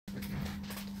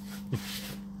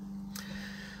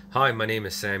Hi, my name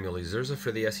is Samuel Ezerza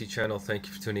for the SE channel. Thank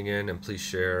you for tuning in, and please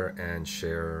share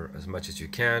as much as you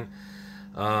can.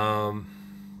 Um,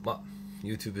 well,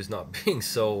 YouTube is not being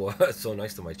so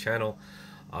nice to my channel.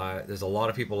 There's a lot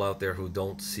of people out there who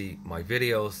don't see my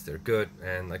videos. They're good,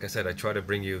 and like I said, I try to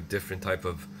bring you different type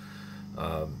of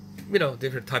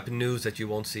different type of news that you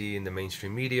won't see in the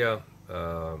mainstream media.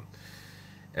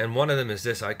 And one of them is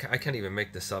this. I can't even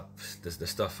make this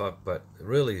stuff up, but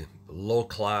really low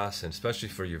class, and especially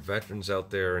for your veterans out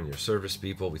there and your service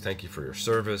people, we thank you for your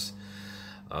service.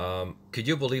 Could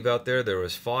you believe out there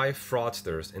was 5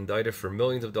 fraudsters indicted for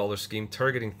millions of dollars scheme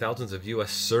targeting thousands of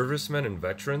U.S. servicemen and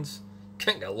veterans?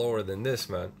 Can't get lower than this,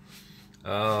 man.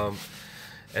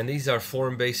 And these are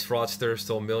foreign-based fraudsters,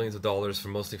 stole millions of dollars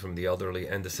from mostly from the elderly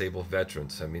and disabled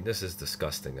veterans. I mean, this is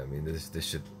disgusting. I mean, this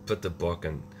should put the book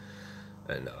and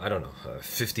I don't know,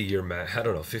 50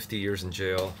 years in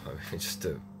jail. I mean,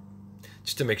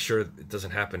 just to make sure it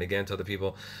doesn't happen again to other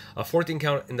people. A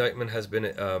 14-count indictment has been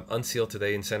unsealed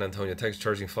today in San Antonio, Texas,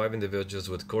 charging 5 individuals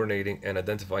with coordinating and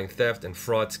identifying theft and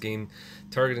fraud scheme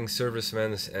targeting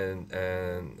servicemen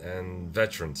and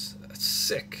veterans.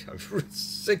 Sick,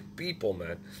 sick people,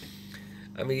 man.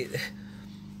 I mean,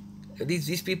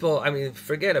 these people. I mean,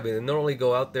 forget. I mean, they normally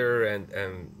go out there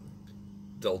and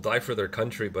they'll die for their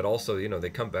country, but also, they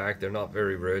come back. They're not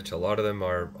very rich. A lot of them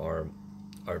are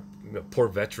poor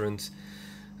veterans,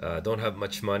 don't have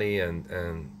much money,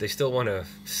 and they still want to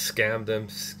scam them.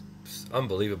 It's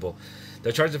unbelievable.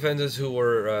 The charged offenders, who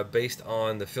were based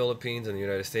on the Philippines and the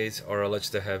United States, are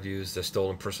alleged to have used the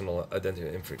stolen personal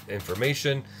identity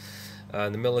information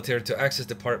in the military to access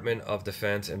Department of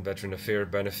Defense and Veteran Affairs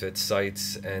benefit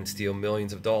sites and steal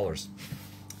millions of dollars.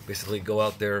 Basically, go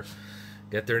out there,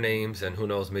 get their names, and who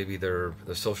knows, maybe their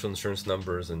social insurance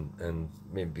numbers, and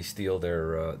maybe steal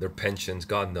their pensions.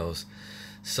 God knows.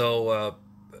 So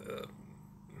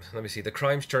let me see. The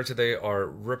crimes charged today are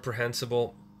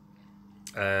reprehensible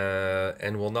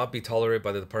and will not be tolerated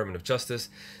by the Department of Justice.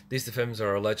 These defendants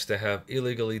are alleged to have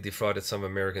illegally defrauded some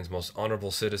of Americans' most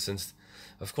honorable citizens,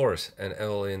 of course, and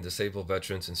elderly and disabled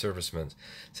veterans and servicemen,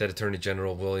 said Attorney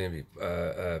General William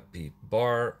B.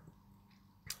 Barr.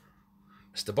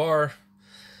 Mr. Barr.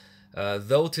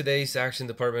 Though today's action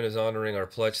department is honoring our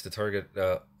pledge to target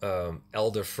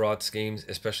elder fraud schemes,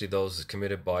 especially those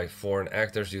committed by foreign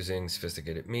actors using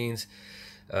sophisticated means,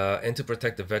 and to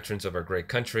protect the veterans of our great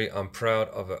country, I'm proud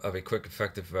of a quick,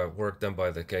 effective work done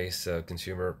by the case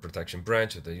Consumer Protection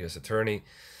Branch of the U.S. Attorney.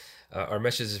 Our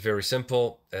message is very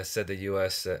simple, as said the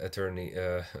U.S. Attorney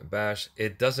Bash.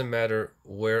 It doesn't matter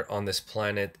where on this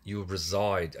planet you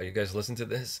reside. Are you guys listening to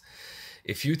this?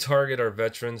 If you target our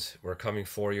veterans, we're coming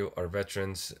for you. Our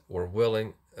veterans were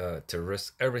willing to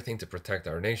risk everything to protect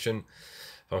our nation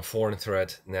from foreign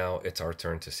threat. Now it's our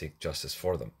turn to seek justice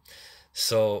for them.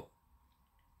 So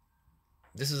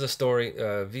this is a story.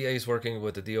 VA is working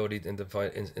with the DoD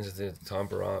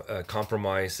to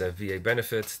compromise VA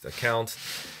benefits account.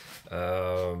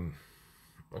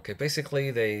 Okay,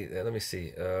 basically, let me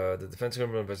see. The Defense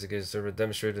Criminal Investigation Service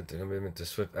demonstrated the commitment to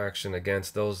swift action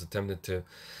against those attempting to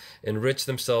enrich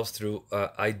themselves through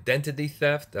identity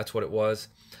theft. That's what it was.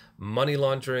 Money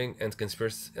laundering and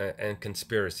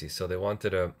conspiracy. So they wanted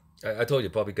to, I told you,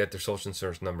 probably get their social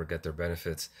insurance number, get their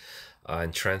benefits,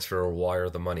 and transfer or wire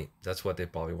the money. That's what they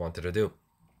probably wanted to do.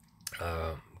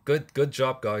 Good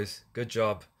job, guys. Good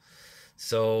job.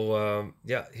 So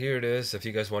yeah, here it is. If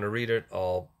you guys want to read it,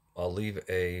 I'll leave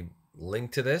a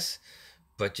link to this.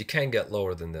 But you can get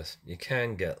lower than this. You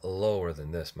can get lower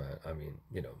than this, man. I mean,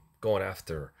 going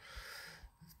after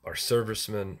our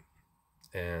servicemen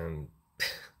and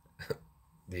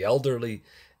the elderly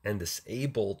and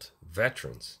disabled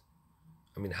veterans.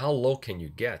 I mean, how low can you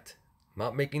get?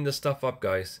 Not making this stuff up,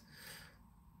 guys.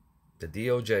 The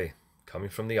DOJ coming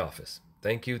from the office.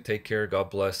 Thank you. Take care.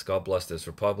 God bless. God bless this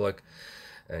republic.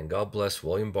 And God bless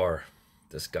William Barr.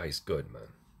 This guy's good, man.